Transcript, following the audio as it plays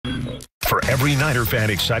For every Niner fan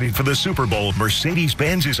excited for the Super Bowl,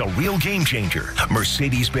 Mercedes-Benz is a real game changer.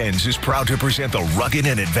 Mercedes-Benz is proud to present the rugged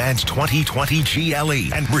and advanced 2020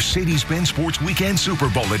 GLE and Mercedes-Benz Sports Weekend Super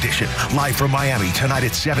Bowl Edition. Live from Miami tonight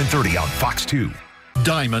at 7:30 on Fox 2.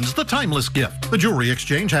 Diamonds, the timeless gift. The Jewelry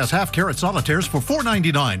Exchange has half-carat solitaires for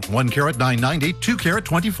 $4.99, 1 carat $9.90, 2 carat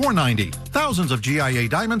 $24.90. Thousands of GIA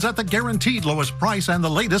diamonds at the guaranteed lowest price and the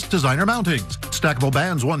latest designer mountings. Stackable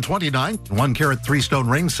bands $129, 1 carat 3-stone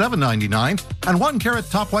rings $7.99, and 1 carat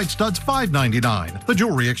top white studs $5.99. The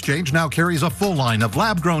Jewelry Exchange now carries a full line of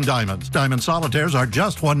lab-grown diamonds. Diamond solitaires are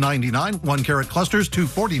just $199, 1 carat clusters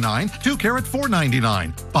 $249, 2 carat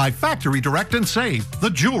 $4.99. Buy factory direct and save. The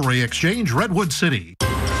Jewelry Exchange, Redwood City.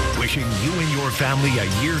 Wishing you and your family a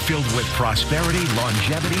year filled with prosperity,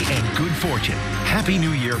 longevity, and good fortune. Happy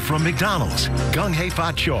New Year from McDonald's. Gung Hei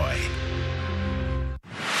Fat Choi.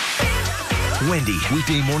 Wendy,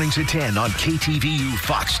 weekday mornings at 10 on KTVU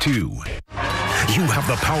Fox 2. You have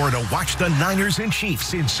the power to watch the Niners and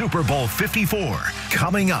Chiefs in Super Bowl 54.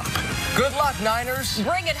 Coming up. Good luck, Niners.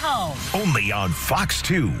 Bring it home. Only on Fox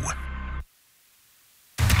 2.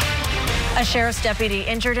 A sheriff's deputy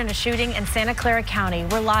injured in a shooting in Santa Clara County.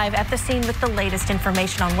 We're live at the scene with the latest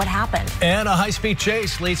information on what happened. And a high-speed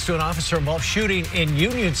chase leads to an officer-involved shooting in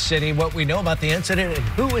Union City. What we know about the incident and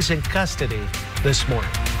who is in custody this morning.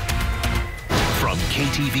 From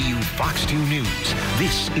KTVU Fox 2 News,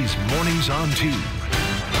 this is Mornings on 2.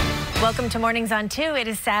 Welcome to Mornings on 2. It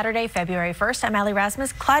is Saturday, February 1st. I'm Allie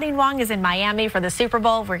Rasmus. Claudine Wong is in Miami for the Super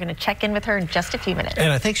Bowl. We're going to check in with her in just a few minutes.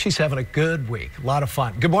 And I think she's having a good week. A lot of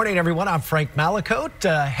fun. Good morning, everyone. I'm Frank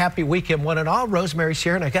Malacote. Happy weekend, one and all. Rosemary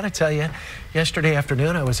Sharon, I got to tell you, yesterday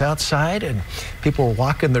afternoon I was outside and people were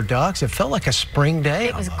walking their dogs. It felt like a spring day.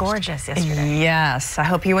 It was gorgeous yesterday. Yes, I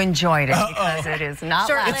hope you enjoyed it because it is not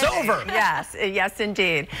It's over. Yes,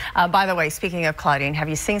 indeed. By the way, speaking of Claudine, have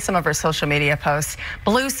you seen some of her social media posts?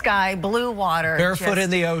 Blue sky, blue water. Barefoot in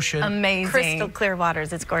the ocean. Amazing. Crystal clear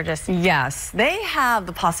waters. It's gorgeous. Yes, they have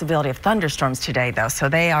the possibility of thunderstorms today, though, so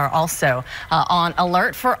they are also on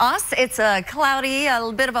alert. For us, it's a cloudy,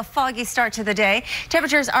 a bit of a foggy start to the day.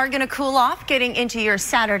 Temperatures are going to cool off getting into your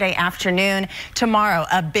Saturday afternoon. Tomorrow,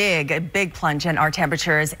 a big plunge in our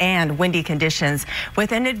temperatures and windy conditions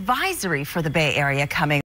with an advisory for the Bay Area coming.